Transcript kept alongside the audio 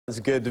It's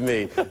good to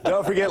me.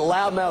 Don't forget,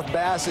 Loudmouth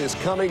Bass is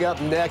coming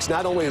up next.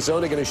 Not only is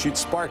Zona going to shoot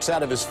sparks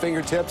out of his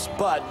fingertips,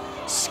 but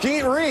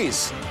Skeet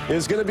Reese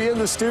is going to be in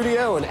the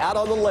studio and out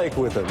on the lake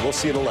with him. We'll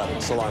see you at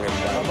 11. So long,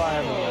 everybody. Bye-bye,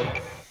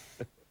 everybody.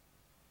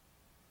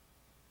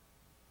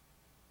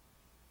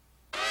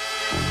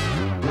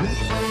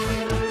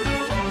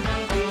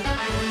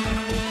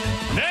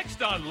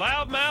 Next on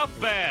Loudmouth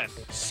Bass.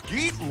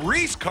 Skeet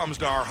Reese comes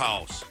to our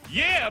house.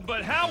 Yeah,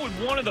 but how would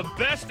one of the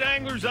best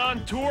anglers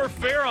on tour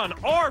fare on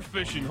our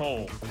fishing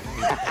hole?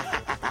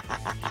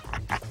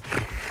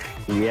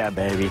 Yeah,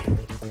 baby.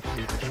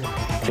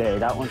 Okay,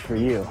 that one's for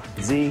you.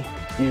 Z,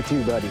 you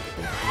too, buddy.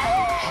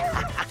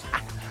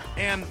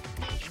 And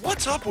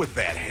what's up with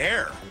that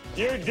hair?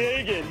 You're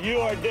digging. You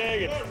are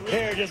digging.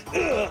 Here, just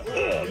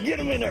get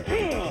him in there.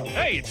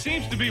 Hey, it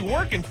seems to be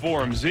working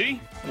for him,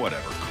 Z.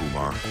 Whatever,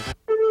 Kumar.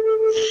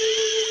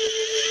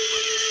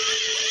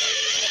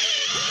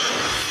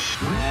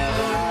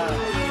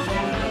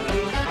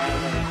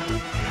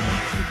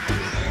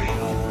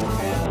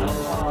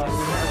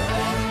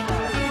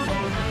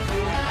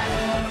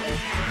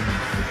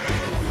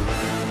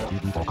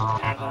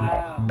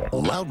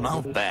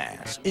 Loudmouth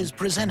Bass is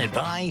presented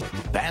by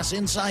Bass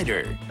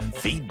Insider.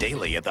 Feed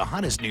daily at the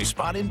hottest new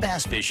spot in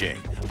bass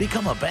fishing.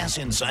 Become a Bass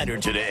Insider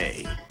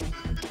today.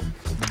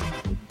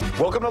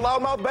 Welcome to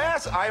Loudmouth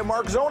Bass. I am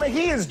Mark Zona.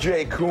 He is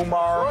Jay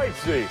Kumar. Right,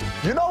 Z.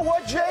 You know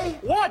what, Jay?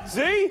 What,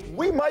 Z?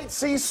 We might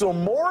see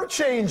some more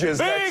changes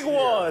next Big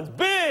year. ones,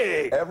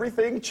 big.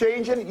 Everything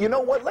changing. You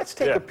know what? Let's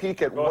take a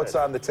peek at what's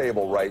on the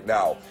table right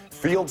now.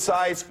 Field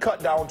size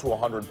cut down to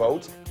 100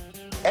 boats.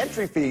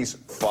 Entry fees,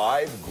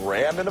 $5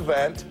 grand an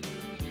event.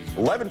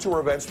 11 tour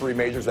events, 3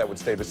 majors, that would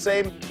stay the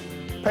same.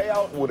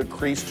 Payout would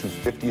increase to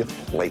 50th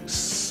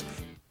place.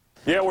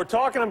 Yeah, we're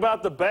talking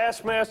about the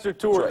Bassmaster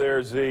Tour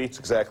there, Z. That's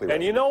exactly right.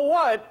 And you know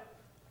what?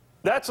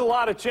 That's a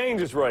lot of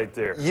changes right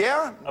there.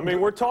 Yeah. I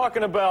mean, we're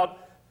talking about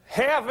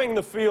halving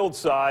the field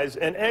size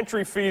and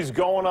entry fees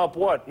going up,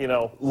 what, you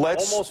know,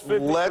 almost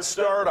 50%. Let's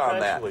start on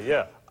that.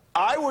 Yeah.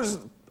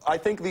 I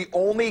think the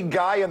only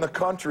guy in the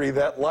country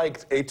that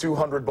liked a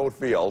 200-boat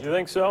field. You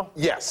think so?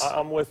 Yes.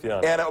 I'm with you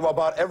on that. And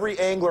about every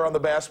angler on the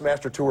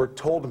Bassmaster Tour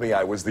told me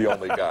I was the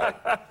only guy.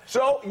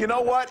 So, you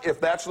know what?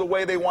 If that's the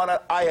way they want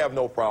it, I have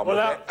no problem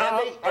with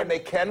it. And they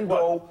can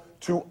go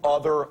to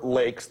other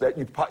lakes that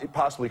you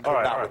possibly could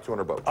not with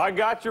 200 boats. I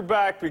got your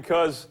back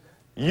because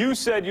you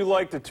said you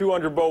liked the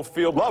 200-boat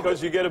field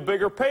because you get a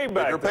bigger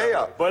payback. Bigger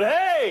payout. But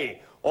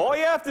hey, all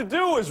you have to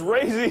do is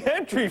raise the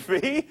entry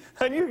fee,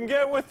 and you can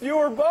get with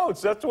fewer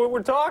boats. That's what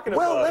we're talking about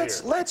Well, here.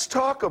 let's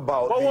talk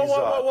about these.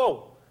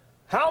 Whoa.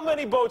 How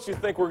many boats do you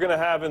think we're going to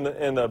have in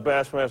the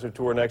Bassmaster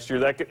Tour next year?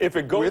 That if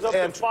it goes up to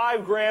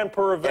 $5 grand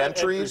per event,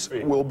 entries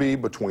will be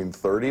between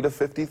 $30,000 to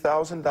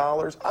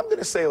 $50,000. I'm going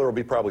to say there will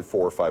be probably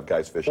 4 or 5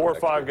 guys fishing. 4 or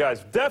 5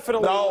 guys,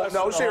 definitely.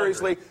 No,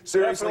 seriously.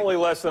 Definitely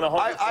less than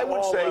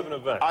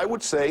 100. I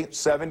would say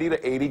 70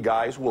 to 80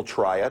 guys will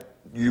try it.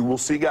 You will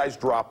see guys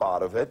drop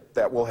out of it.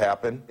 That will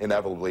happen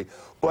inevitably.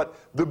 But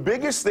the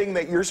biggest thing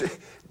that you're,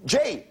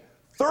 Jay,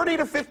 30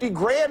 to 50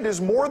 grand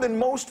is more than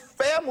most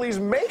families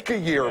make a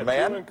year,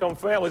 man. Two-income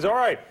families. All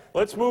right,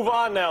 let's move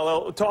on now.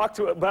 We'll talk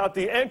about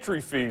the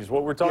entry fees,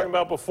 what we're talking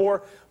about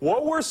before.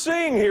 What we're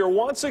seeing here,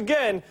 once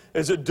again,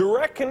 is a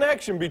direct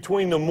connection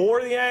between the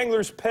more the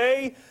anglers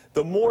pay,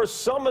 the more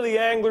some of the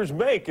anglers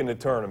make in the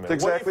tournament.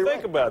 That's exactly what do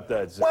you think about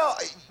that, Zach? Well,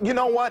 you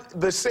know what?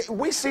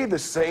 We see the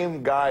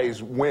same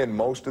guys win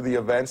most of the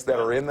events that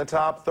are in the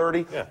top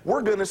 30. Yeah.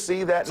 We're going to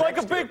see that It's like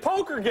a big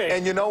poker game.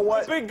 And you know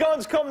what? The big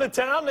guns come to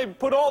town, they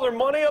put all their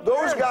money up there.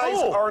 Those guys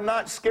are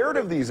not scared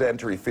of these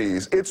entry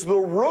fees. It's the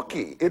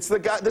rookie. It's the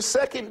guy, the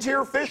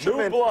second-tier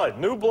fisherman.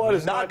 New blood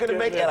is not going to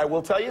make it. And I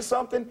will tell you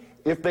something.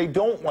 If they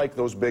don't like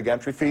those big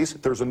entry fees,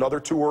 there's another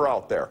tour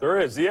out there.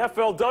 There is, the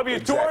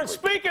FLW Tour. And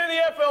speaking of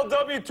the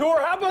FLW Tour,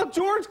 how about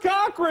George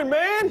Cochran,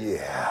 man?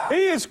 Yeah.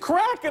 He is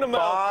cracking them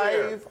out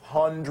there.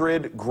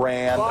 500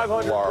 grand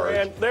 500 large.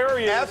 grand. There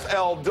he is.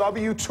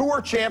 FLW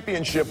Tour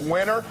Championship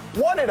winner.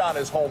 Won it on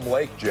his home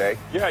lake, Jay.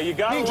 Yeah, you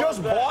got He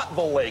just bought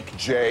the lake,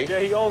 Jay. Yeah,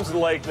 he owns the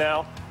lake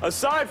now.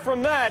 Aside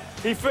from that,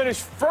 he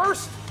finished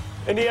first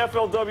in the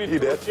FLW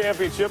Tour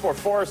Championship, or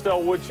Forest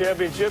Elwood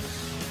Championship.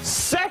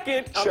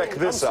 Second,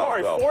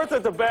 fourth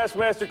at the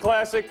Bassmaster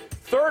Classic,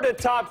 third at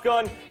Top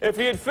Gun. If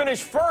he had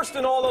finished first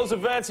in all those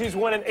events, he's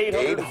winning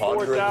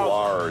 $804,000.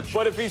 large.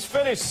 But if he's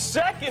finished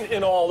second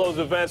in all those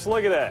events,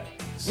 look at that.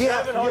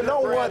 Yeah, you know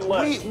what?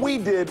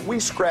 We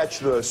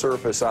scratched the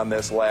surface on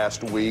this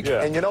last week,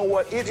 and you know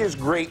what? It is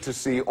great to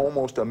see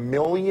almost $1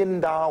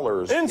 million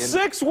in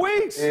 6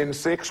 weeks. In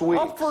 6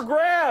 weeks, up for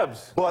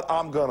grabs. But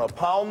I'm gonna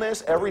pound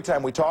this every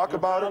time we talk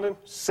about it.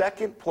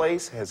 Second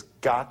place has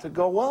got to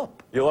go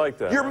up. You like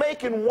that? You're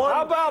making one.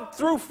 How about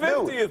through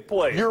 50th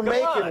place? You're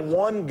making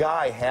one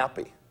guy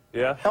happy.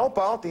 Yeah. Help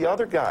out the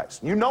other guys.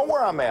 You know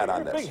where I'm at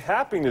on You're a this. big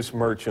happiness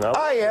merchant.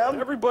 I am.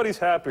 Everybody's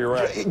happy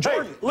around. Hey,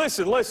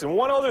 listen.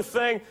 One other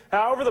thing.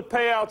 However the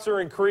payouts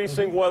are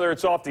increasing, whether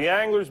it's off the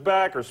angler's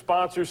back or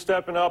sponsors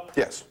stepping up.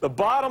 Yes. The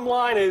bottom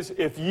line is,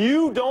 if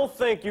you don't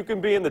think you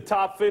can be in the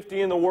top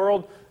 50 in the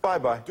world,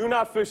 bye-bye. Do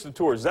not fish the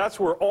tours. That's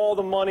where all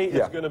the money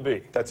is going to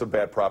be. That's a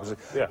bad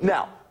proposition. Yeah.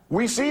 Now,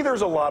 we see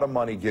there's a lot of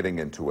money getting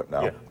into it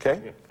now,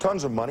 okay? Yeah.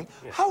 Tons of money.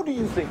 Yeah. How do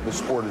you think the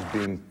sport is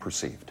being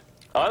perceived?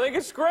 I think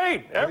it's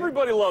great.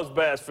 Everybody loves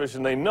bass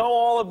fishing. They know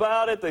all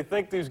about it. They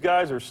think these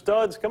guys are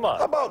studs. Come on.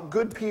 How about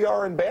good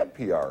PR and bad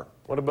PR?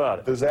 What about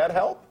it? Does that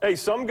help? Hey,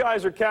 some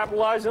guys are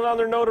capitalizing on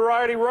their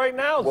notoriety right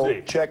now, well,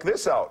 Z. Check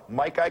this out.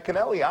 Mike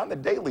Iaconelli on The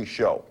Daily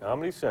Show.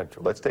 Comedy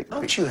Central. Let's take a peek.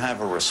 Don't you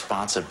have a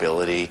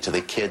responsibility to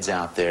the kids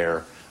out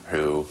there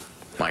who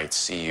might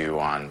see you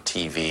on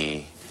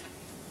TV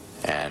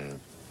and...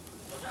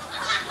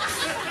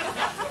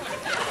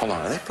 Hold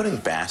on, are they putting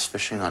bass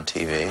fishing on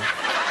TV?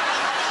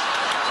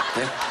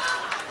 Man,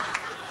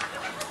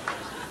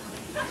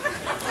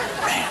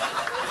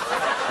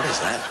 what is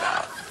that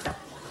about?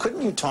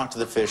 Couldn't you talk to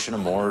the fish in a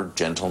more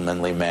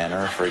gentlemanly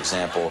manner? For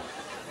example,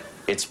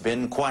 it's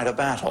been quite a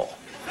battle.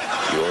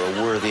 You're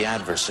a worthy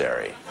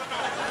adversary.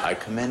 I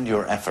commend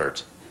your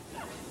effort,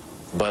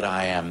 but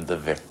I am the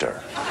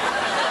victor.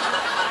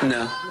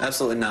 No,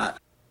 absolutely not.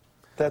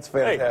 That's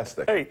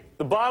fantastic. Hey,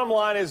 the bottom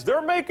line is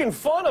they're making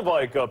fun of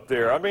Ike up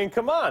there. I mean,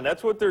 come on,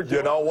 that's what they're doing.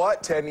 You know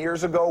what? 10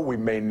 years ago, we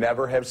may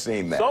never have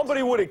seen that.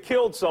 Somebody would have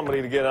killed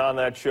somebody to get on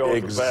that show.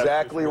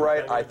 Exactly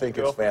right. I think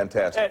it's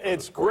fantastic. And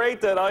it's great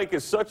that Ike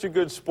is such a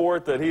good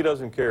sport that he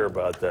doesn't care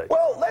about that.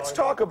 Well, let's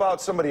talk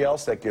about somebody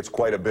else that gets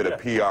quite a bit of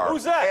PR.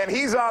 Who's that? And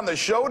he's on the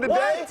show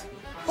today. What?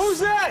 Who's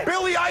that?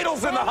 Billy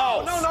Idol's in the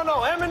house.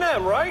 No,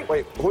 Eminem, right?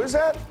 Wait, who is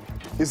that?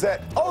 Is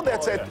that, oh,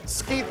 that's that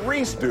Skeet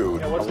Reese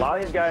dude. A lot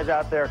of these guys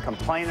out there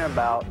complaining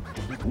about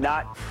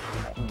not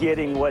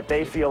getting what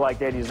they feel like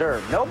they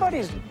deserve.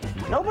 Nobody's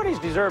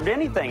deserved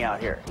anything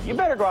out here. You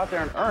better go out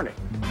there and earn it.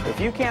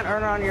 If you can't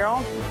earn it on your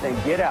own, then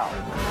get out.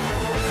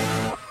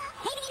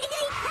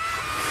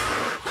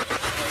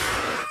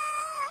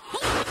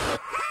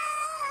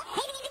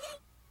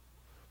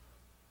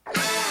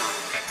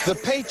 The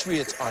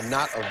Patriots are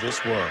not of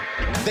this world.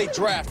 They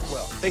draft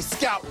well. They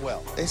scout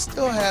well. They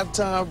still have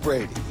Tom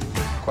Brady.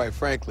 Quite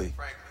frankly,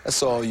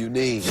 that's all you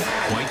need.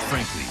 Quite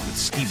Frankly with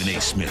Stephen A.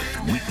 Smith,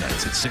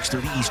 weeknights at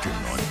 6:30 Eastern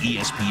on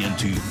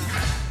ESPN2.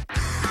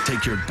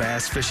 Take your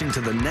bass fishing to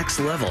the next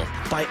level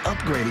by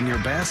upgrading your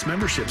Bass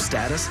membership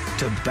status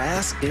to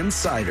Bass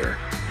Insider.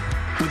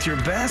 With your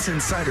Bass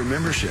Insider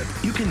membership,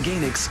 you can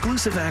gain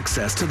exclusive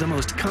access to the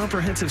most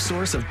comprehensive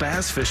source of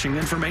bass fishing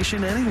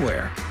information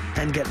anywhere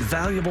and get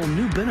valuable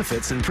new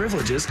benefits and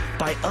privileges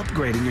by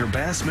upgrading your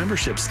Bass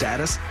membership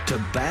status to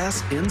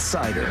Bass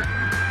Insider.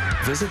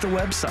 Visit the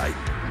website,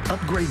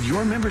 upgrade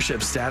your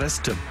membership status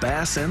to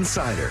Bass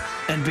Insider,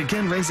 and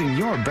begin raising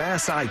your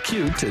Bass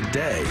IQ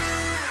today.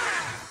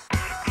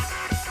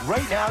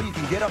 Right now, you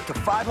can get up to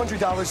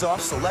 $500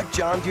 off select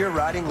John Deere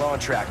riding lawn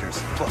tractors,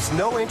 plus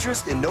no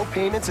interest and no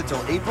payments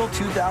until April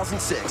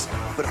 2006.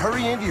 But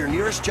hurry into your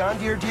nearest John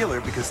Deere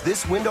dealer because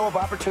this window of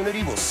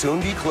opportunity will soon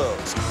be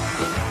closed.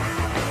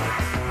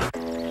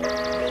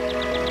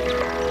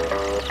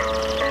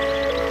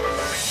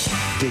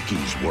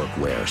 Dickies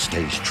workwear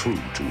stays true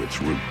to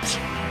its roots.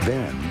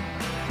 Then,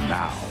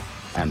 now,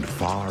 and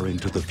far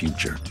into the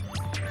future.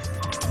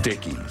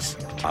 Dickies,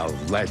 a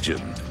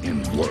legend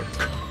in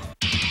work.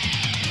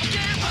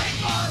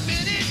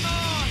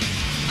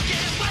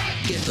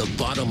 Get the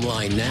bottom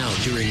line now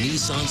during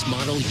Nissan's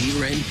model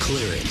year-end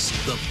clearance.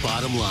 The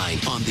bottom line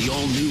on the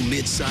all-new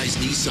mid-size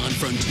Nissan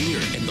Frontier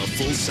and the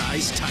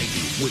full-size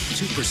Titan with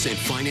 2%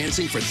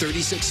 financing for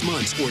 36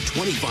 months or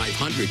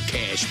 $2,500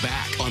 cash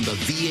back on the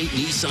V8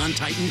 Nissan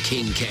Titan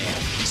King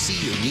Cab.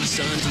 See your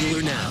Nissan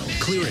dealer now.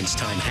 Clearance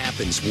time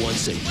happens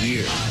once a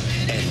year,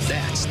 and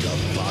that's the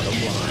bottom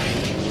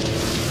line.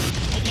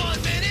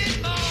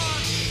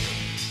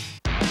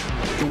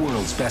 The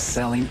world's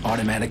best-selling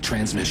automatic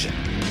transmission.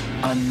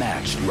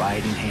 Unmatched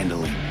ride and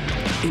handling.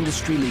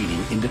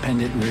 Industry-leading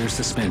independent rear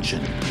suspension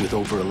with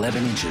over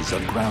 11 inches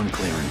of ground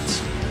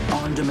clearance.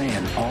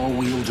 On-demand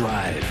all-wheel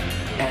drive.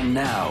 And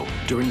now,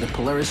 during the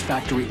Polaris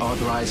factory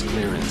authorized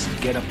clearance,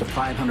 get up to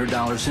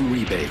 $500 in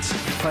rebates,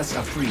 plus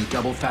a free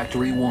double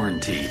factory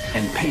warranty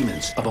and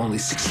payments of only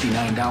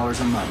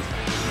 $69 a month.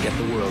 Get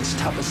the world's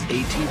toughest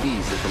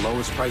ATVs at the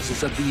lowest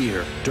prices of the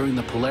year during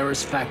the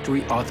Polaris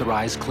factory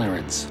authorized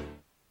clearance.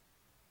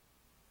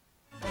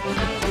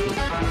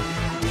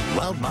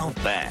 Loudmouth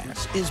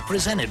Bass is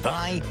presented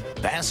by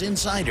Bass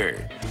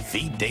Insider.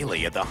 Feed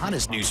daily at the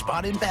hottest new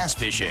spot in bass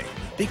fishing.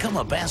 Become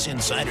a Bass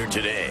Insider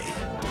today.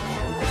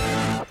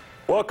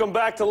 Welcome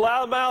back to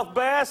Loudmouth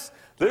Bass.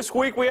 This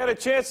week we had a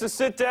chance to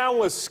sit down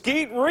with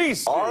Skeet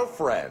Reese. Our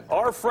friend.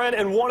 Our friend,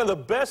 and one of the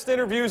best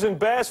interviews in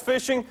bass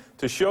fishing.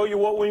 To show you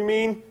what we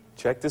mean,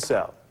 check this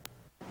out.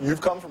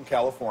 You've come from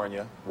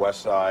California,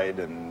 West Side,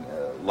 and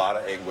a lot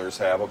of anglers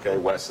have,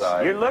 West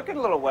Side. You're looking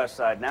a little West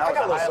Side now. I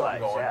got with the a little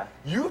highlights, something going.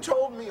 yeah. You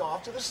told me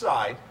off to the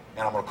side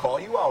and I'm going to call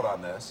you out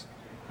on this.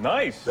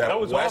 Nice. That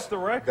was off the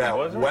record,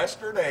 wasn't it?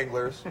 Western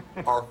anglers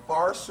are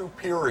far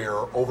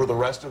superior over the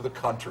rest of the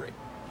country.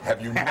 Have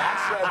you not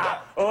said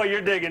that? Oh, you're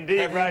digging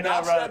deep right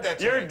now, brother.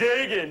 You're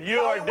digging.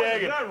 You are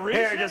digging.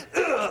 Here, just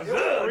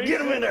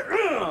get him in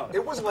there.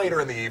 It was later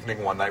in the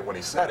evening one night when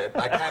he said it.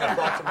 I kind of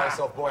thought to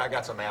myself, boy, I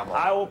got some ammo.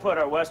 I will put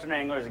our Western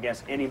anglers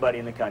against anybody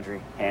in the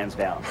country, hands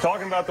down.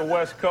 Talking about the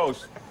West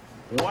Coast,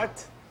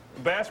 what?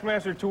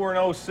 Bassmaster Tour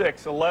in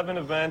 06, 11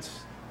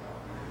 events,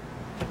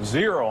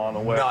 0 on the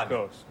West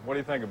Coast. What do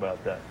you think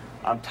about that?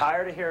 I'm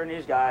tired of hearing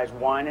these guys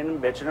whining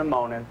and bitching and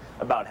moaning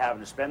about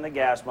having to spend the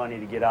gas money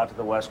to get out to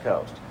the West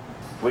Coast.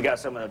 We got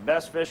some of the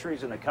best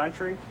fisheries in the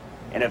country,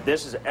 and if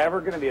this is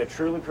ever going to be a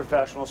truly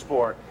professional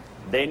sport,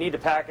 they need to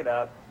pack it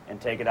up and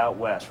take it out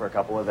west for a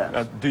couple of events.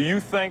 Now, do you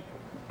think,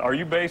 are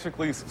you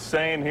basically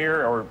saying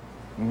here, or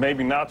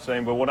maybe not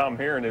saying, but what I'm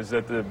hearing is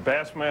that the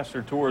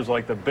Bassmaster Tour is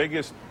like the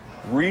biggest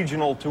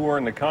regional tour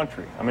in the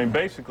country? I mean,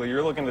 basically,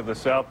 you're looking at the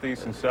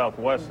Southeast and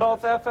Southwest.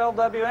 Both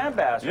FLW and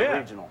Bass are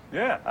regional.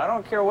 Yeah. I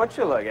don't care what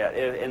you look at.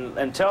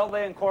 Until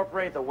they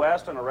incorporate the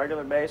West on a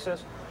regular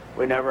basis,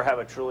 we never have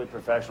a truly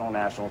professional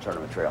national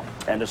tournament trail.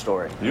 End of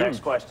story.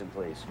 Next question,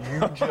 please.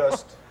 You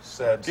just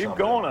said Keep something.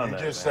 going on you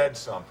that. You just said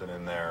something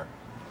in there.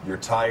 You're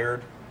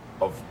tired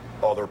of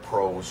other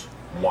pros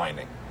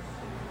whining.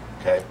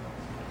 Okay?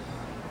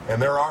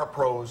 And there are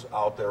pros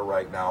out there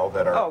right now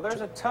that are... Oh,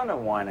 there's a ton of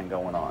whining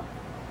going on.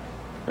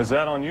 Is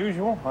that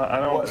unusual? I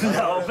don't...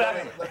 No,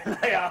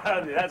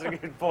 that's a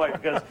good point,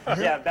 because,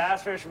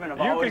 bass fishermen have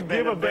always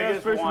been the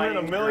biggest You could give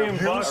a bass fisherman $1 million and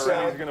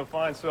he's going to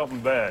find something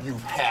bad.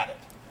 You've had it.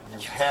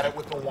 You've had it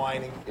with the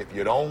whining. If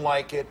you don't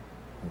like it,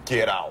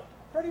 get out.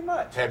 Pretty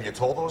much. Have you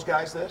told those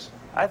guys this?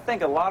 I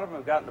think a lot of them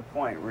have gotten to the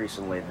point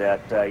recently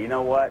that, you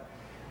know what,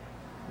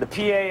 the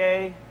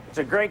PAA, it's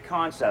a great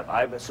concept.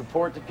 I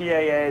support the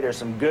PAA. There's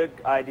some good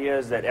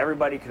ideas that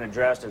everybody can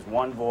address as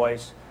one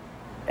voice,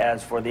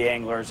 as for the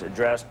anglers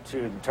addressed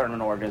to the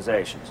tournament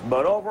organizations.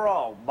 But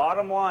overall,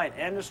 bottom line,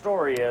 end of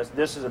story is,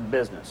 this is a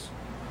business.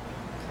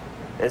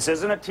 This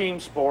isn't a team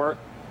sport.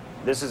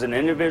 This is an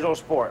individual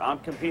sport. I'm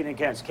competing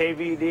against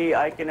KVD,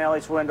 Ike and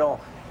Ellie Swindle,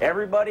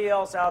 everybody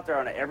else out there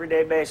on an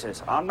everyday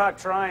basis. I'm not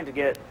trying to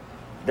get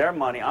their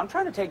money. I'm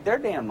trying to take their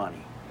damn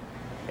money.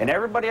 And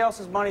everybody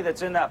else's money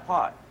that's in that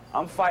pot.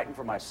 I'm fighting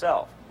for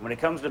myself. When it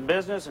comes to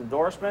business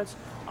endorsements,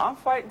 I'm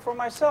fighting for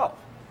myself.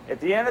 At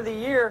the end of the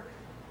year,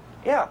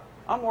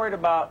 I'm worried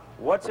about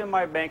what's in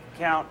my bank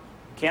account.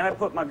 Can I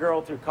put my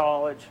girl through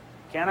college?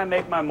 Can I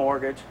make my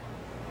mortgage?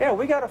 Yeah,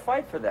 we got to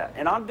fight for that.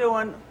 And I'm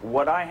doing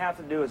what I have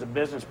to do as a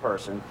business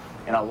person.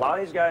 And a lot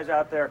of these guys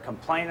out there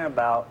complaining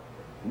about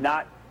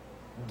not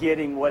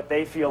getting what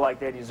they feel like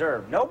they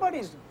deserve.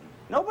 Nobody's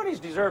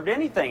deserved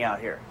anything out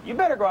here. You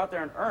better go out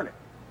there and earn it.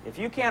 If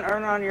you can't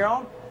earn it on your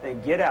own,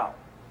 then get out.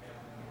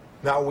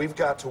 Now, we've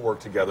got to work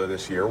together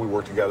this year. We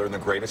worked together in the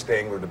greatest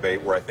angler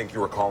debate, where I think you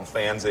were calling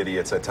fans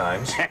idiots at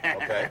times.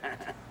 Okay.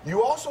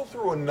 You also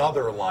threw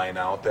another line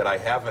out that I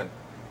haven't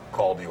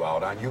called you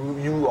out on.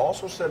 You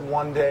also said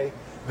one day,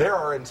 there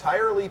are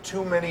entirely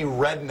too many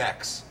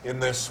rednecks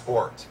in this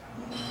sport.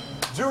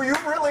 Do you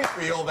really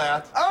feel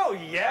that? Oh,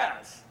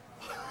 yes.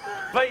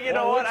 But you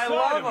know what? I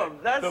love them.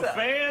 That's the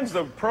fans,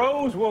 the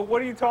pros.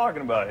 What are you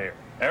talking about here?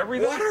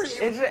 Everything? What are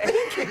you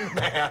thinking,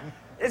 man?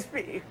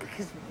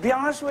 Be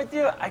honest with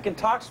you, I can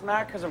talk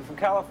smack because I'm from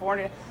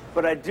California,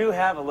 but I do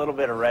have a little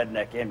bit of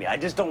redneck in me. I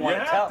just don't want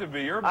to tell. You have to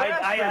be. You're a bass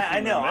fisherman, I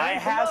know. man. I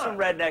have some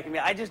redneck in me.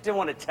 I just didn't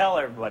want to tell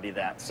everybody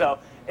that. So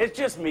it's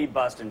just me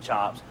busting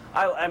chops.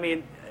 I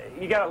mean,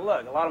 you got to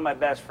look. A lot of my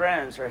best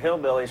friends are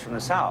hillbillies from the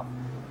South.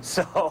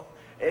 So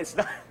it's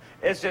not.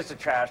 It's just a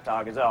trash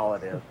talk is all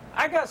it is.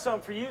 I got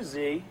something for you,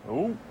 Z.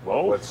 Ooh,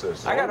 whoa. What's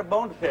this? I got a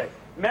bone to pick.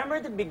 Remember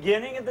at the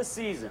beginning of the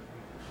season,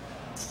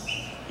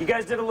 you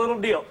guys did a little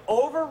deal.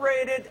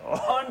 Overrated,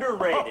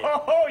 underrated.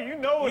 Oh, you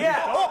know what you're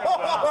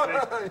talking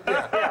about.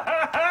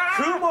 Yeah.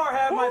 Kumar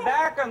had my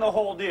back on the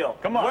whole deal.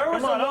 Come on, where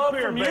was the love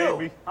here, from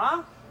baby. you?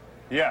 Huh?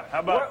 Yeah, how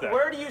about that?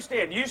 Where do you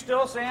stand? You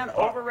still stand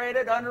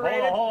overrated,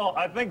 underrated? Hold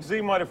on. I think Z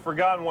might have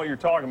forgotten what you're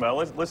talking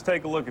about. Let's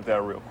take a look at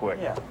that real quick.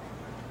 Yeah.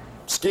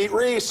 Skeet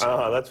Reese.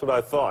 That's what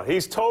I thought.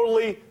 He's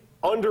totally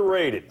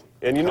underrated.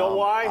 And you know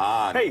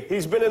why? Hey,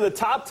 he's been in the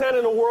top 10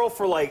 in the world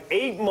for like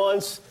 8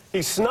 months.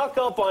 He snuck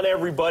up on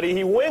everybody.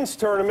 He wins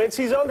tournaments.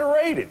 He's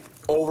underrated.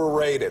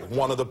 Overrated.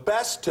 One of the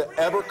best to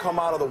ever come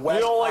out of the West.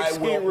 You don't like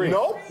Skeet Reese?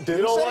 Nope, didn't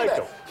you don't say like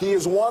that. him. He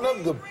is one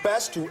of the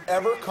best to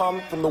ever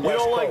come from the West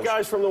Coast. You don't like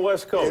guys from the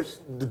West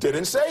Coast?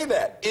 Didn't say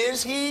that.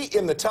 Is he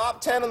in the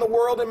top 10 in the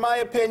world, in my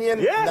opinion?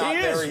 Yeah, not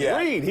he is. there yet.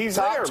 Reed, he's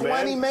top there,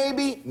 20 man.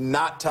 maybe,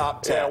 not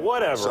top 10. Yeah,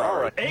 whatever. Sorry.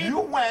 All right. You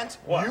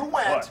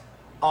went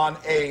on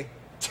a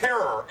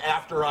terror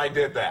after I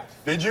did that.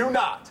 Did you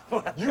not?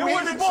 You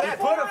even said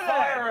put a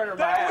fire in her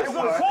That was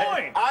the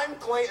point. I'm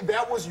claiming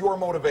that was your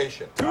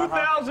motivation.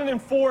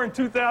 2004 and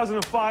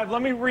 2005,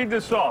 let me read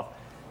this off.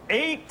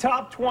 8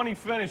 top 20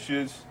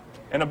 finishes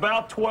in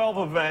about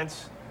 12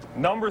 events.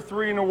 Number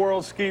 3 in the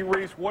world, Skeet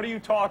Reese. What are you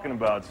talking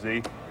about,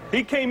 Z?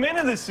 He came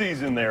into the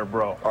season there,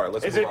 bro. All right,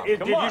 let's move on.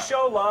 Did you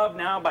show love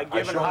now by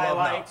giving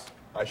highlights?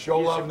 I show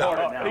love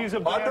now. He's a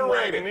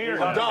underrated. He's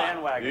I'm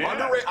done. Yeah.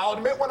 Underrated. I'll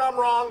admit when I'm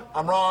wrong.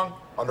 I'm wrong.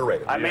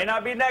 Underrated. I may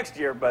not be next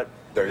year, but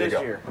this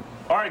year.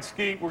 All right,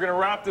 Skeet, we're going to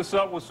wrap this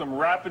up with some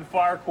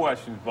rapid-fire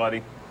questions,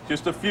 buddy.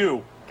 Just a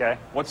few. Okay.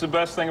 What's the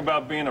best thing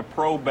about being a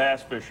pro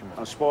bass fisherman?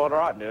 I'm spoiled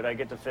rotten, dude. I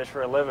get to fish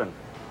for a living.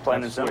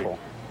 Plain and simple.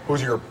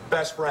 Who's your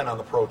best friend on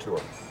the pro tour?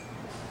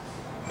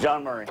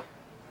 John Murray.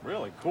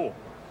 Really? Cool.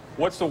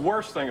 What's the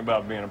worst thing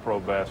about being a pro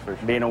bass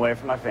fisherman? Being away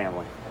from my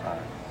family. All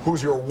right.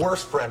 Who's your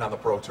worst friend on the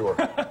pro tour?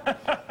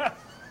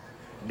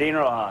 Dean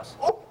Rojas.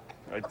 Oh.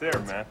 Right there,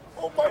 man.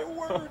 Oh, my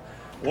word.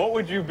 What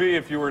would you be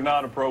if you were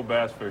not a pro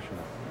bass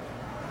fisherman?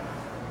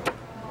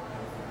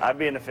 I'd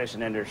be in the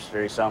fishing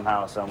industry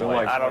somehow, some way.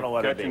 Like, I don't know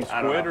what it'd be. Catching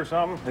squid or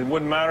something? It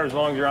wouldn't matter as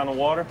long as you're on the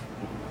water?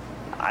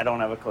 I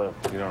don't have a clue.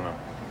 You don't know.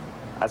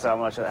 That's how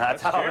much.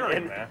 That's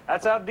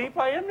how deep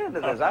I am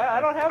into this. I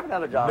don't have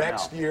another job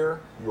Next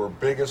year, your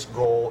biggest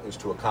goal is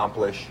to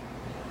accomplish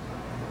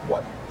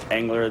what?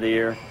 Angler of the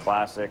Year,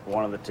 Classic,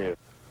 one of the two.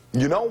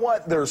 You know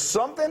what? There's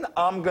something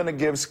I'm going to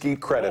give Skeet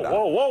credit on.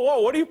 Whoa, whoa,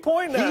 whoa. What are you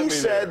pointing at me He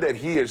said that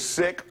he is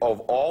sick of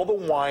all the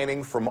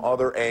whining from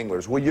other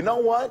anglers. Well, you know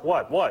what?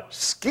 What?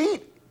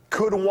 Skeet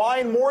could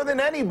whine more than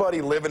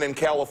anybody living in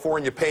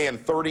California paying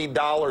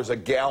 $30 a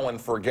gallon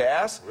for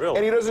gas. Really?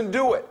 And he doesn't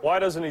do it. Why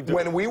doesn't he do it?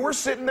 When we were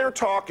sitting there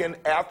talking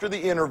after the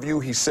interview,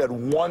 he said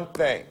one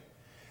thing.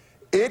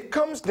 It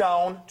comes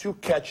down to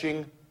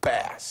catching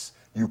bass.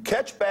 You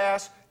catch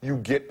bass, you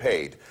get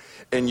paid.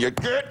 And you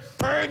get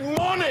paid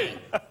money.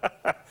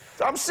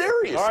 I'm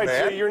serious, all right,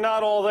 man. so you're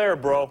not all there,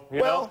 bro.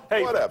 You know?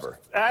 Hey, whatever.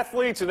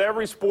 Athletes in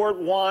every sport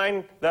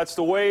whine. That's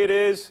the way it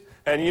is.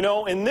 And, you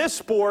know, in this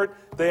sport,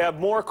 they have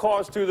more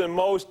cost to than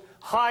most.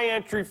 High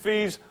entry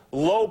fees,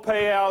 low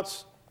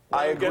payouts.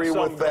 I agree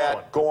with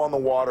that. Go on the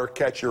water,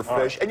 catch your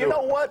fish. And you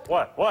know what?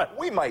 What?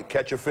 We might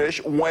catch a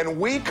fish. When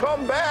we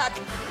come back,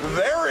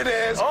 there it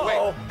is. Uh-oh.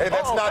 Wait, hey,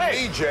 that's not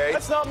me, Jay.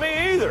 That's not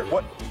me either.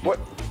 What?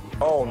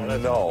 Oh,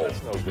 no.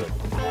 That's no good.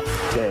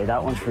 Jay,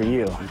 that one's for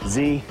you.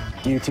 Z,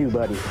 you too,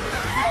 buddy.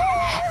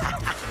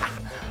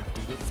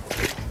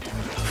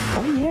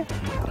 Oh, yeah.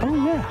 Oh,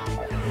 yeah.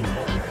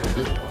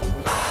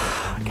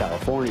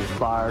 California's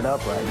fired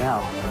up right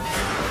now.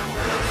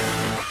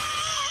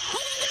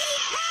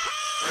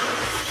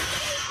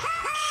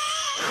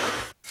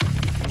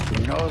 We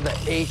know the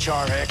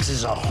HRX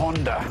is a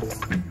Honda.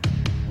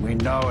 We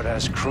know it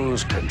has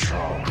cruise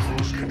control.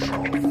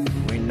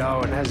 We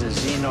know it has a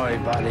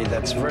Xenoid body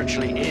that's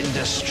virtually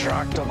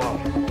indestructible.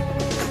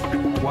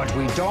 What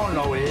we don't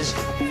know is,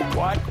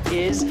 what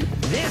is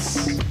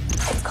this?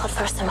 It's called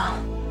Versamo.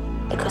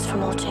 It goes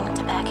from mulching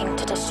to backing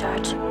to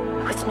discharge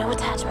with no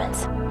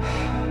attachments.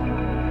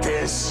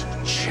 This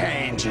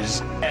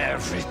changes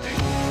everything.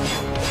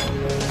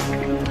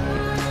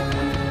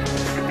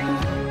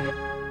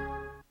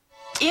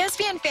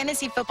 ESPN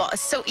Fantasy Football is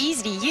so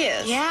easy to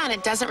use. Yeah, and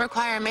it doesn't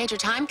require a major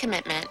time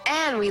commitment.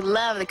 And we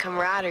love the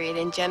camaraderie it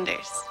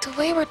engenders. The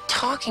way we're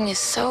talking is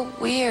so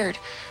weird.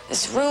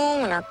 This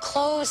room and our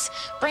clothes.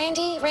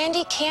 Brandy,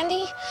 Randy,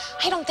 Candy,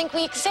 I don't think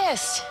we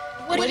exist.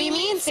 What do you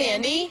mean,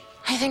 Sandy?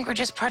 I think we're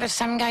just part of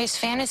some guy's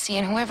fantasy,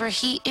 and whoever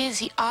he is,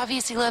 he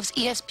obviously loves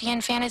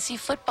ESPN Fantasy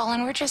Football,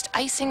 and we're just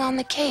icing on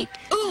the cake.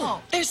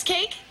 Ooh, there's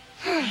cake?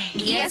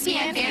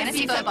 ESPN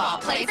Fantasy Football.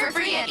 Play for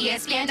free at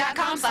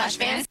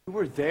ESPN.com/fantasy. You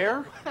were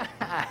there?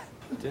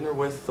 Dinner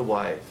with the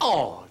wife.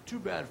 Oh, too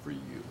bad for you.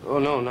 Oh,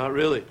 no, not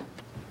really.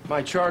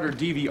 My charter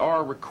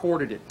DVR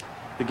recorded it.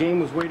 The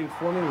game was waiting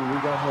for me when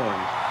we got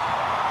home.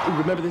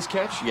 Remember this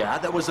catch? Yeah,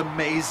 that was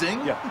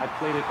amazing. Yeah, I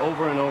played it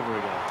over and over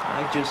again.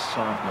 I just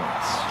saw it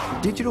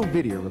once. Digital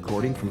video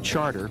recording from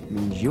Charter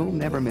means you'll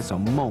never miss a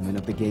moment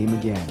of the game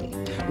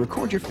again.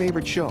 Record your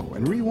favorite show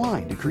and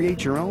rewind to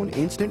create your own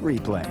instant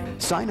replay.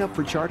 Sign up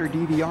for Charter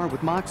DVR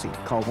with Moxie.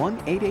 Call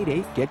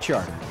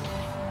 1-888-GET-CHARTER.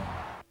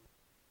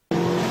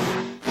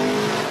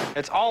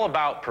 It's all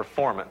about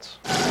performance.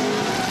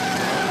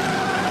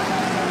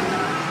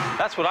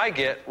 That's what I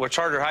get with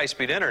Charter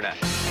high-speed internet.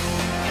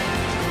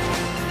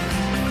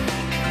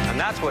 And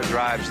that's what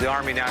drives the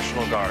Army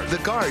National Guard. The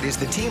Guard is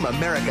the team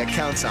America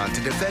counts on to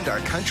defend our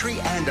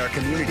country and our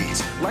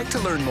communities. Like to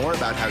learn more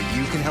about how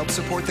you can help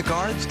support the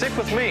Guard? Stick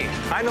with me.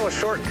 I know a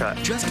shortcut.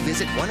 Just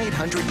visit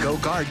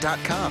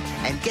 1-800-GO-GUARD.com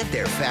and get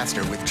there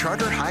faster with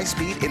Charter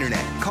high-speed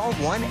internet. Call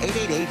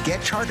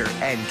 1-888-GET-CHARTER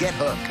and get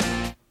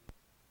hooked.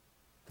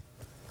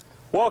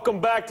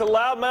 Welcome back to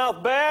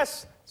Loudmouth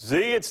Bass. Z,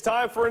 it's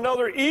time for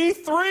another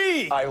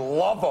E3. I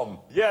love them.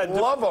 Yeah,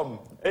 love them.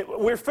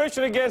 We're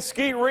fishing against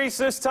Skeet Reese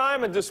this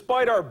time, and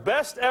despite our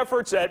best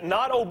efforts at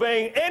not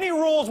obeying any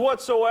rules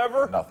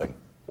whatsoever... Nothing.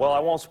 Well, I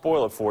won't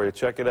spoil it for you.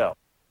 Check it out.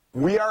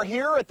 We are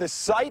here at the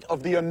site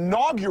of the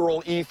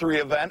inaugural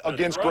E3 event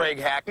against Greg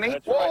Hackney.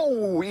 That's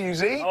Whoa, right.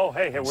 easy. Oh,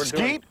 hey, we're Skeet,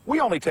 doing...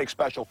 we only take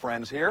special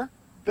friends here.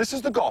 This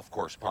is the golf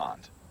course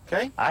pond.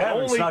 Okay. I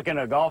haven't snuck in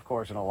a golf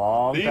course in a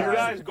long time. These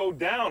guys go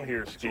down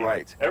here, Steve.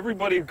 Right.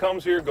 Everybody who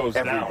comes here goes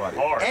down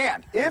hard.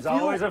 And if you,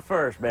 always a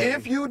first, baby.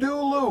 If you do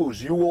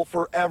lose, you will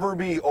forever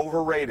be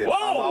overrated.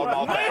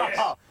 Whoa,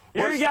 man.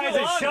 Your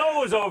guys' show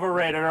was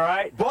overrated, all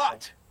right?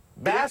 But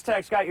Bass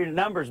Tech's got your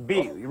numbers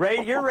beat.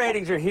 Your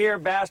ratings are here,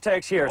 Bass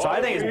Tech's here. So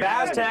I think it's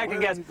Bass Tech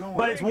against,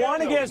 but it's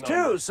 1 against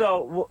 2.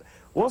 So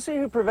we'll see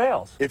who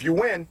prevails. If you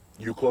win,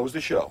 you close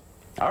the show.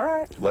 All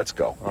right. Let's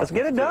go. Let's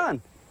get it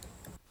done.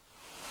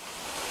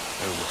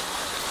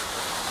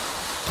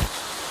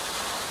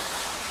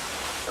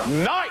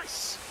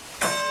 Nice!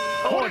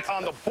 Put it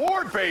on the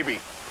board, baby.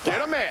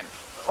 Get him in.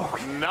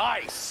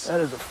 Nice.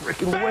 That is a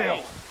freaking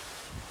whale.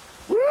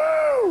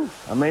 Woo!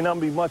 I may not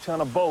be much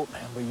on a boat,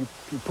 man, but you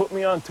put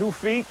me on 2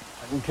 feet,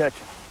 I can catch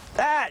it.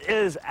 That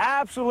is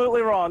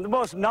absolutely wrong. The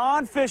most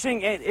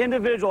non-fishing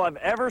individual I've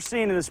ever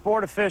seen in the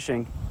sport of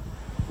fishing,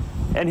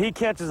 and he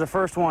catches the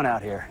first one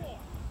out here.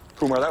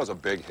 Kumar, that was a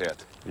big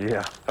hit.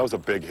 Yeah. That was a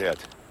big hit.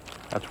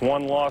 That's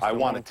 1 loss. I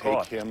want to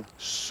take him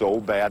so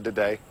bad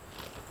today.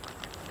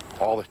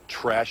 All the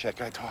trash that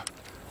guy talked.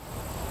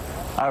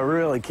 I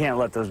really can't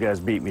let those guys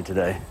beat me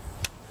today.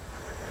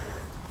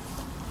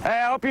 Hey,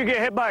 I hope you get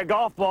hit by a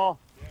golf ball.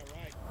 Yeah,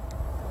 right.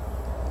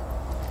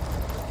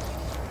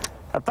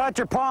 I thought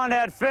your pond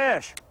had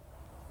fish.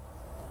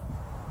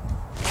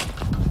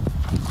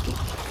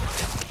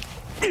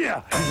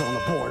 Yeah, he's on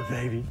the board,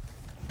 baby.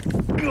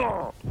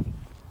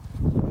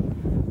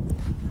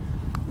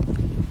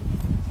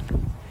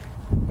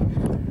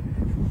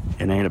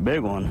 It ain't a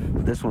big one,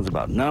 but this one's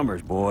about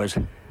numbers, boys.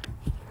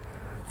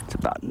 It's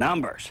about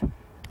numbers.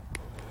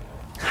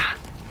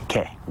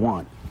 Okay,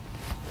 1.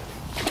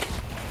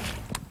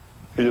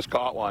 He just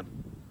caught one.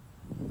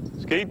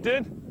 Skeet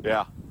did?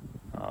 Yeah.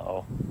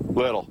 Uh-oh.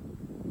 Little.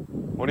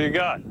 What do you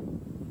got?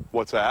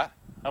 What's that?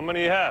 How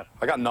many you have?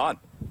 I got none.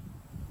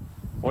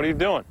 What are you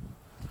doing?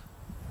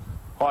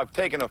 Well, I've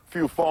taken a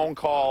few phone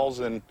calls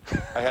and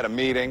I had a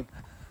meeting.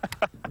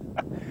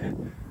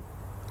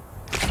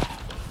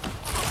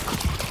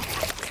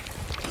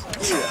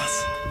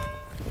 Yes.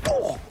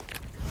 Oh.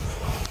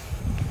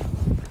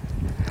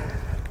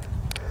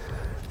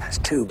 That's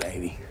 2,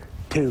 baby.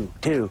 2.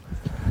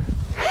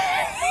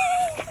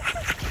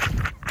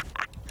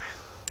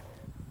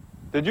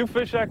 Did you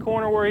fish that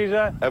corner where he's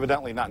at?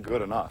 Evidently not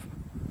good enough.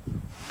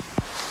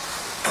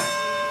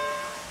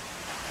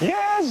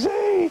 Yeah,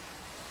 Z!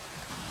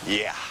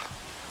 Yeah.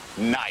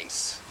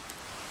 Nice.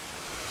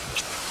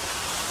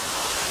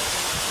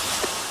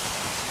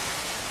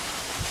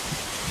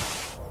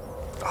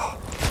 Oh.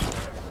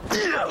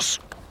 Yes!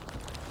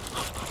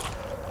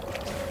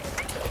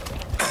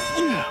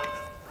 Yeah.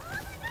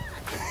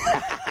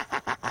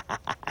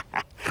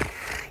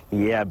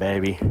 Yeah,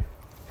 baby.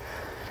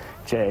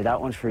 Jay, that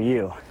one's for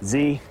you.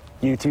 Z,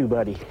 you too,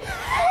 buddy.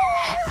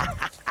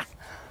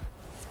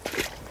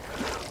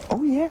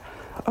 Oh, yeah.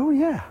 Oh,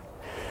 yeah.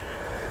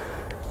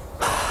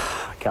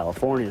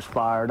 California's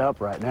fired up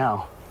right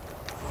now.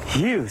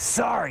 You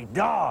sorry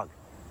dog.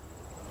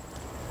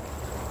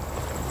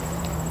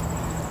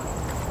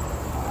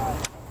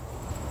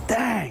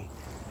 Dang.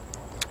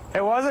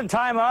 It wasn't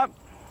time up.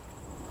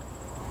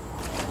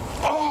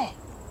 Oh!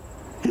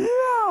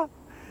 Yeah!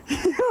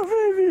 Yeah,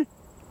 baby!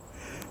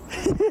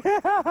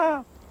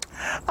 Yeah!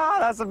 Oh,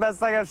 that's the best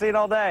thing I've seen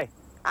all day.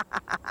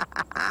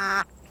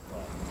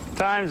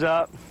 Time's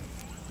up.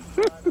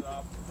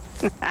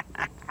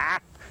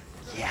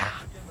 Yeah.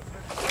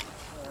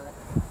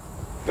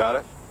 Got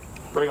it?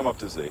 Bring him up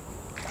to Z.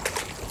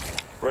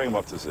 Bring him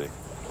up to Z.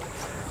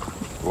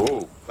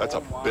 Ooh, that's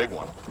a big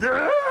one.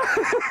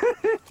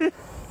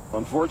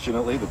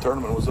 Unfortunately, the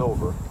tournament was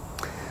over.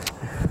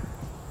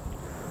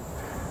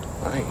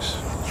 Nice.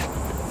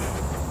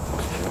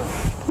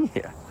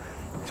 Yeah.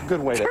 It's a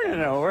good way to turn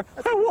it over.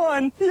 I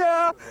won.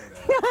 Yeah.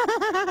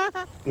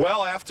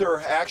 Well, after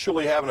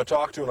actually having to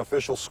talk to an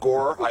official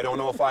scorer, I don't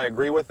know if I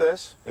agree with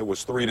this. It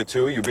was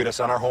 3-2. You beat us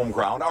on our home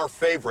ground. Our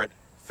favorite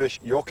fish.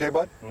 You okay,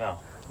 bud? No.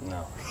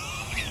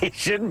 It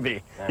shouldn't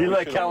be. You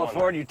let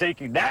California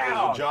take you down. It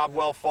was a job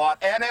well fought.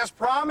 And as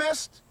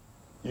promised,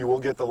 you will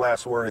get the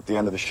last word at the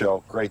end of the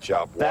show. Great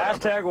job. Bass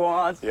Tech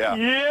wants. Yeah.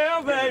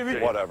 Yeah, baby.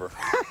 Whatever.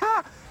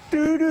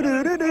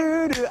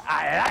 Do.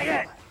 I like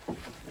it.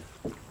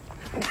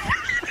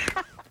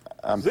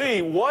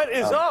 Z, what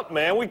is up,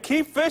 man? We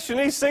keep fishing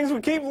these things, we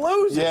keep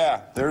losing.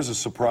 Yeah, there's a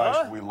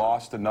surprise. We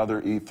lost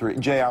another E3.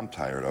 Jay, I'm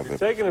tired of it.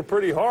 Taking it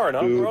pretty hard,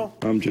 huh, bro?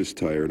 I'm just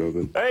tired of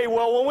it. Hey,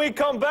 well, when we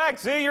come back,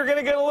 Z, you're going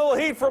to get a little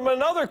heat from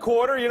another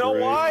quarter. You know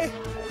why?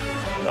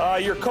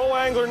 Your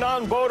co-angler,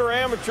 non-boater,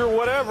 amateur,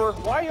 whatever.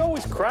 Why are you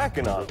always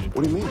cracking on him?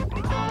 What do you mean?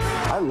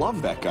 I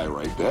love that guy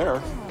right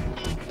there.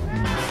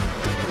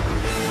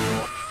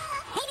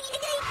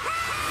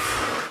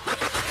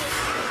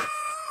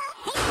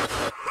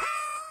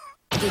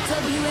 The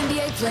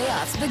WNBA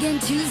playoffs begin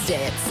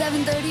Tuesday at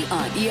 7:30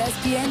 on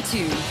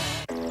ESPN2.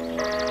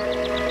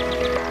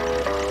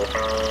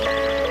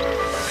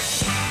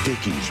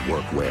 Dickies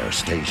workwear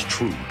stays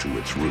true to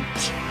its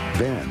roots.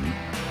 Then,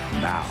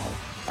 now,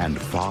 and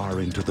far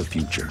into the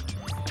future.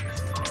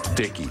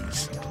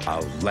 Dickies, a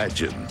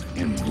legend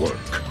in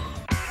work.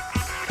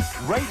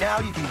 Right now,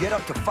 you can get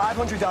up to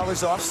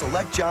 $500 off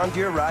select John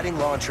Deere riding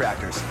lawn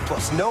tractors,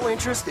 plus no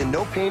interest and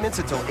no payments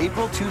until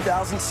April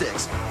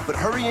 2006. But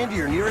hurry into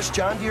your nearest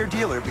John Deere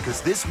dealer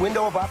because this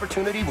window of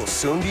opportunity will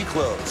soon be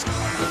closed.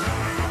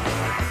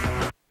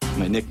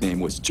 My nickname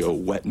was Joe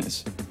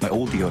Wetness. My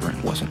old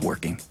deodorant wasn't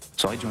working,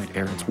 so I joined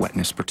Arid's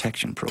Wetness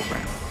Protection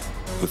Program.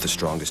 With the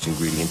strongest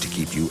ingredient to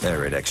keep you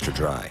Arid extra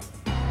dry.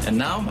 And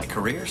now my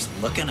career's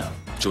looking up.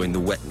 Join the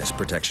Wetness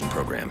Protection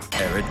Program.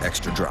 Arid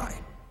extra dry.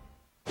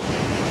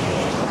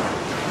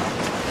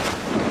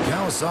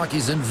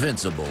 Kawasaki's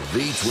invincible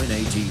V-twin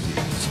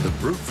ATVs, the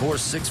Brute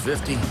Force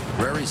 650,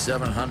 Prairie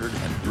 700,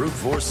 and Brute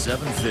Force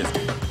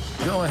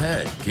 750. Go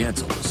ahead,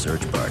 cancel the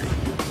search party.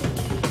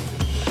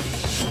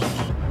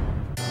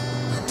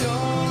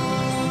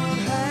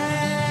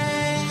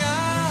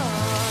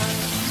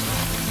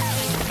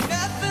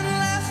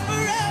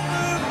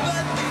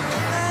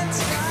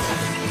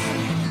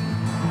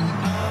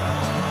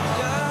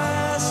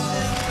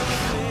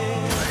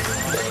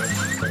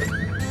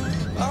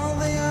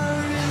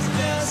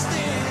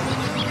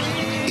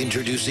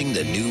 Introducing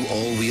the new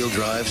all-wheel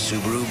drive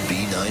Subaru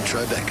B9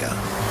 Tribeca.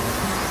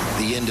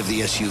 The end of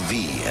the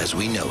SUV as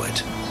we know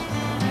it.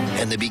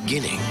 And the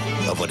beginning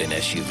of what an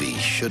SUV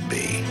should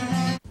be.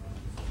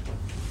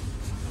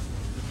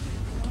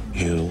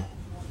 You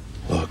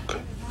look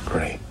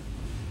great.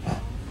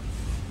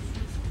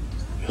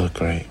 You look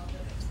great.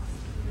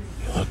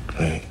 You look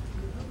great.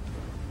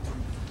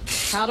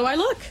 How do I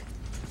look?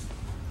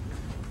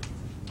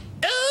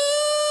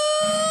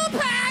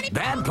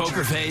 Bad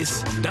poker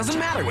face. Doesn't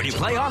matter when you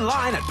play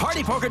online at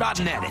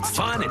partypoker.net. It's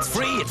fun, it's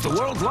free, it's the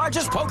world's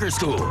largest poker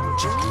school.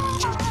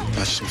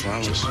 Got some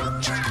flowers.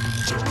 Got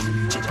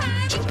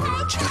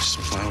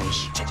some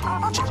flowers.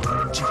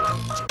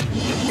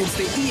 It's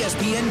the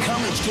ESPN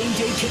College Game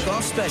Day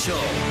Kickoff Special.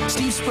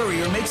 Steve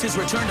Spurrier makes his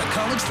return to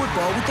college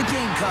football with the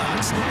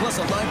Gamecocks, plus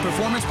a live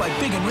performance by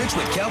Big and Rich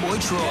with Cowboy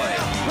Troy.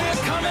 We're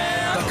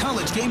coming! The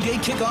College Game Day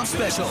Kickoff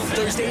Special,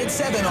 Thursday at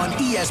 7 on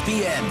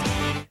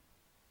ESPN.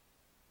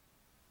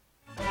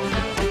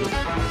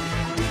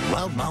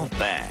 Loudmouth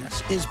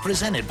Bass is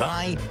presented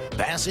by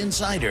Bass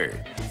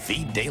Insider.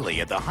 Feed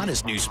daily at the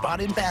hottest new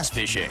spot in bass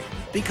fishing.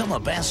 Become a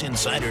Bass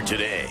Insider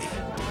today.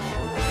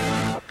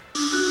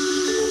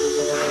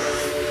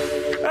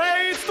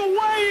 Hey, it's the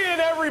weigh-in,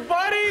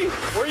 everybody,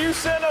 where you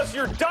send us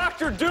your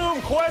Dr.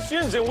 Doom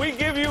questions and we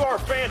give you our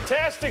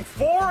fantastic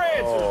 4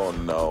 answers. Oh,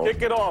 no.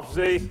 Kick it off,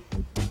 Z.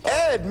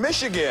 Ed,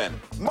 Michigan.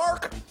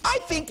 Mark, I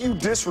think you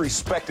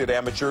disrespected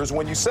amateurs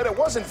when you said it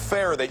wasn't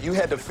fair that you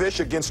had to fish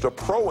against a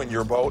pro in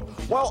your boat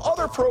while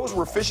other pros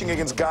were fishing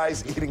against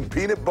guys eating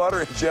peanut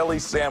butter and jelly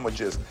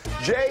sandwiches.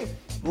 Jay,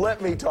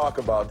 let me talk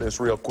about this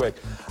real quick.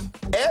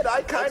 Ed,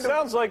 That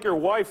sounds like your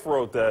wife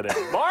wrote that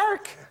in.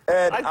 Mark!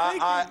 Ed,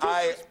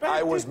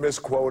 I was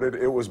misquoted.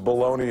 It was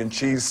bologna and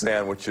cheese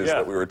sandwiches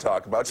that we were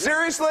talking about.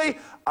 Seriously,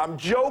 I'm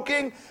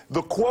joking.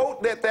 The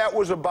quote that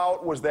was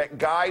about was that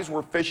guys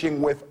were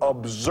fishing with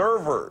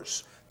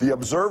observers. The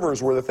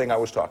observers were the thing I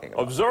was talking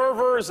about.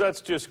 Observers,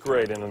 that's just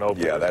great in an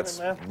open. Yeah, that's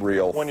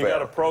real fair. When you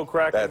got a pro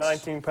cracking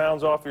 19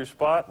 pounds off your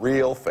spot.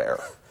 Real fair.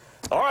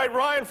 All right,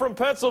 Ryan from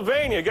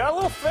Pennsylvania. Got a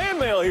little fan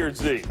mail here,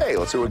 Z. Hey,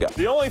 let's see what we got.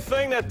 The only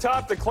thing that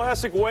topped the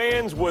classic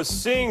weigh-ins was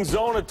seeing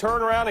Zona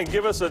turn around and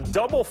give us a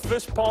double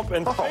fist pump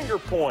and finger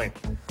point.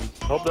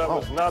 Hope that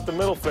was not the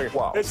middle finger.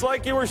 Wow. It's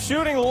like you were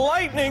shooting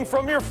lightning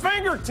from your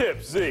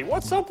fingertips, Z.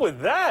 What's up with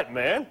that,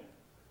 man?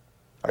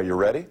 Are you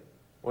ready?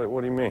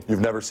 What do you mean?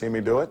 You've never seen me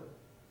do it?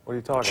 What are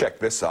you talking Check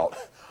this out.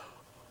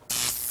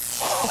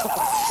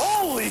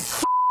 Holy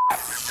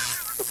crap!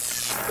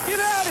 Get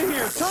out of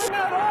here! Turn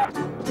that up!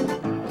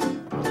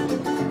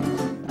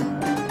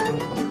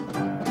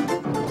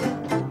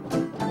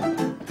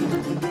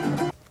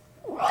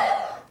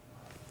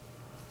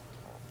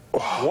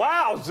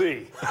 Wow,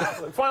 Z.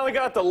 Finally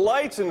got the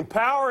lights and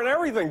power and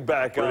everything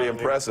back on. Pretty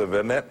impressive,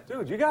 isn't it?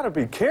 Dude, you got to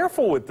be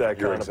careful with that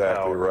kind of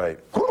power. You're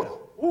exactly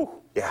right. Ooh.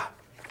 Yeah.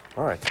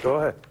 All right, go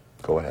ahead.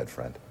 Go ahead,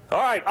 friend.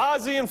 All right,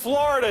 Ozzy in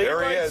Florida.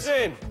 There he writes is.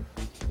 in.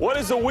 What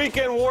is a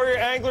weekend warrior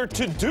angler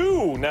to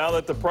do now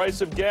that the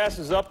price of gas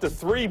is up to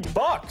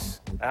 $3?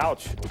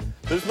 Ouch.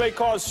 This may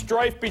cause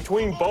strife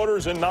between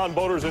boaters and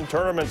non-boaters in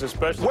tournaments,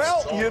 especially.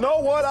 Well, you know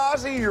what,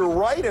 Ozzy? You're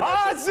right.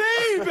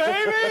 Ozzy,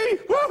 baby!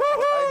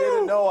 I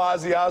didn't know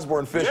Ozzy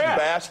Osbourne fished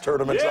bass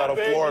tournaments out of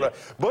Florida.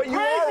 But you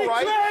are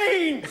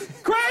right.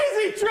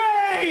 Crazy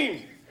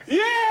train!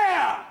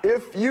 Yeah!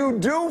 If you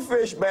do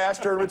fish bass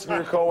tournaments and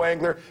you're a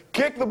co-angler,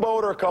 kick the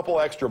boater a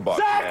couple extra bucks.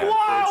 Zach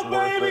Wild,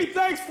 baby!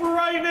 Thanks for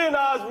writing in,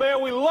 Oz,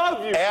 man. We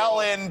love you. Al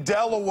in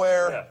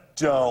Delaware,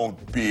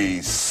 don't be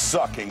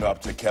sucking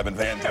up to Kevin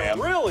Van Dam.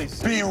 Really?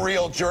 Be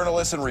real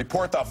journalists and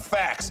report the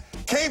facts.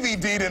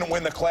 KVD didn't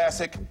win the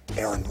Classic.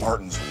 Aaron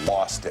Martin's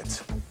lost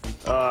it.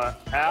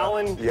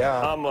 Alan,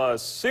 I'm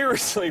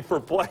seriously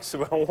perplexed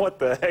about what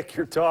the heck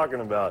you're talking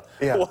about.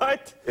 Yeah,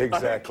 what?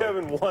 exactly. I think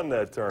Kevin won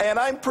that tournament. And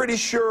I'm pretty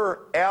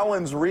sure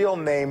Alan's real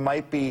name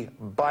might be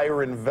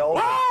Byron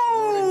Velvet.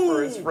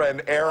 Oh, his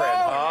friend Aaron,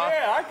 huh?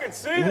 Yeah, I can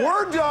see that.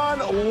 We're done.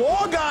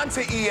 Log on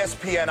to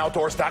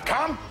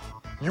ESPNOutdoors.com.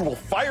 You will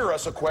fire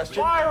us a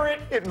question. Fire it.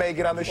 It may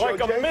get on the show,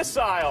 Like a Jay.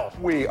 missile.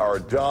 We are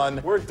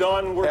done. We're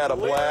done. We're had a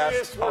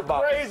delirious. blast. We're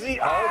crazy.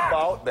 How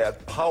about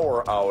that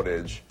power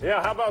outage?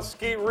 Yeah, how about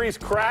Skeet Reese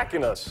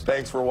cracking us?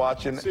 Thanks for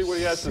watching. See what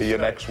he has to See you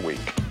say. next week.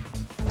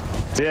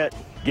 That's it.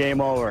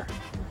 Game over.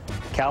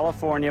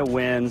 California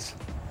wins.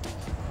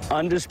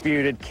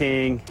 Undisputed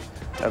king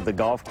of the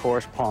golf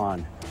course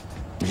pond.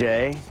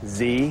 Jay,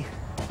 Z, you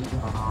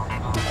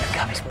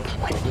guys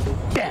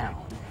went down.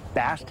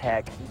 Bass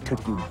Tech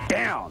took you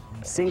down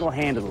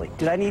single-handedly.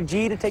 Did I need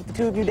G to take the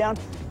two of you down?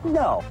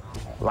 No.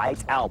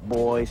 Lights out,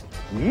 boys.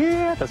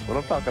 Yeah, that's what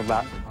I'm talking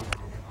about.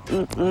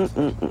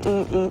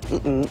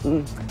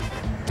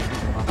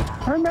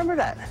 Remember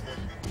that.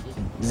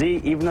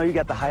 Z, even though you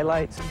got the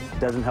highlights,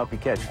 doesn't help you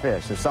catch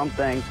fish. There's some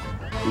things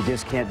you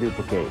just can't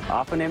duplicate.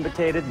 Often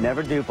imitated,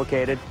 never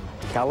duplicated.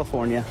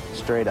 California,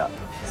 straight up.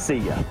 See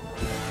ya.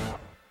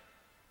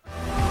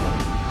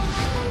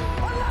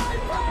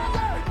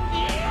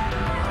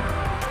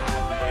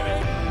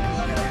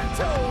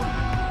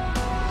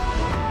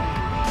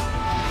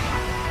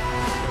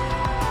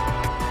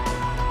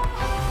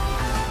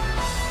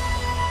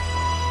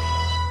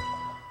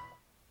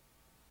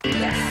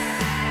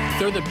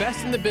 They're the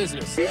best in the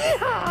business.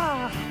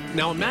 Yeehaw!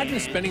 Now imagine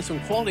spending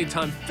some quality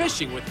time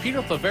fishing with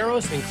Peter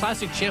Faveros and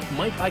classic champ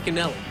Mike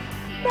Iaconelli.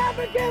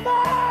 Never give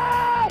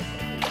up!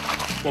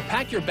 Well,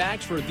 pack your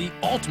bags for the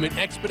ultimate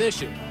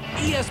expedition.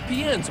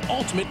 ESPN's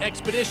Ultimate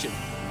Expedition.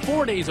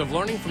 4 days of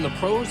learning from the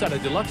pros at a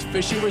deluxe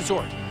fishing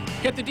resort.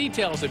 Get the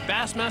details at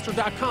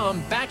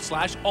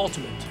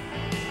bassmaster.com/ultimate.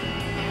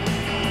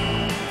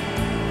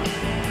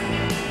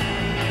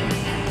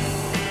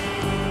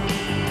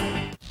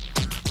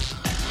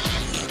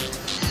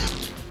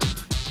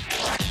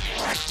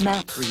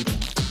 Map reading,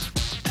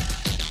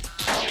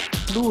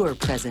 lure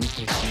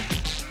presentation,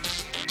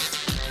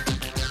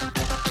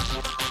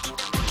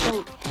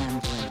 boat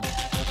handling,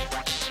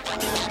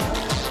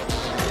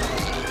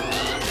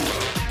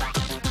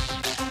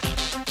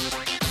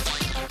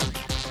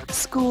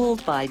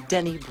 Schooled by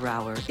Denny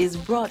Brower is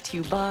brought to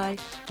you by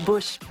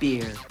Busch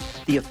Beer,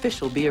 the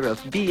official beer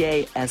of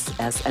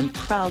BASS and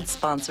proud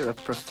sponsor of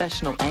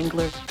professional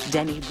angler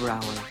Denny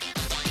Brower.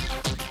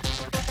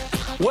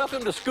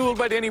 Welcome to Schooled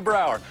by Denny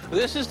Brower.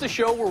 This is the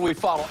show where we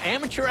follow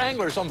amateur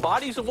anglers on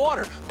bodies of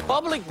water,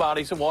 public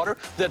bodies of water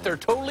that they're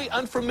totally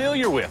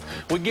unfamiliar with.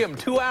 We give them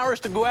 2 hours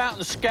to go out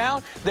and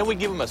scout, then we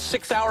give them a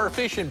 6-hour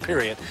fishing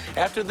period.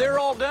 After they're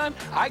all done,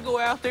 I go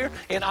out there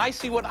and I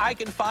see what I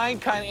can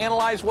find, kind of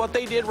analyze what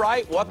they did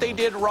right, what they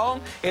did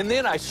wrong, and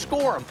then I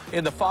score them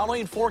in the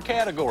following 4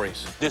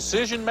 categories: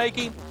 decision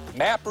making,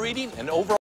 map reading, and overall